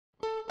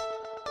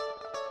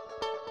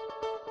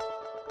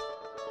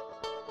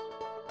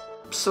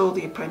saw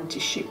the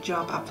apprenticeship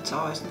job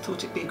advertised and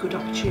thought it'd be a good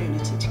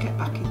opportunity to get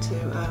back into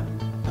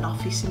an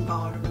office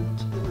environment.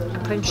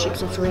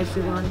 Apprenticeships are for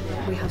everyone.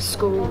 We have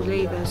school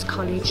leavers,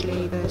 college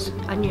leavers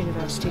and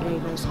university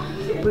leavers,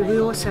 but we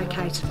also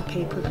cater for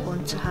people that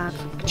want to have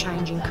a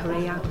change in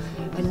career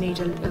and need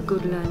a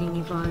good learning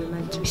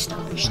environment to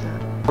establish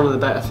that. One of the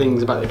better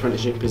things about the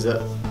apprenticeship is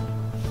that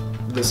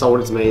the sold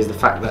it to me is the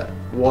fact that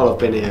while I've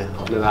been here,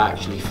 I've never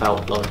actually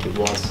felt like it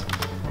was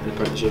an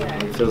apprenticeship.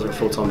 It feels like a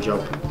full-time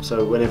job.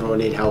 So whenever I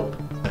need help,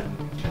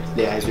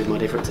 liaise with my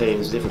different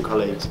teams, different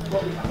colleagues,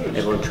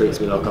 everyone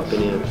treats me like I've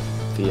been here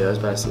for years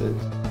basically.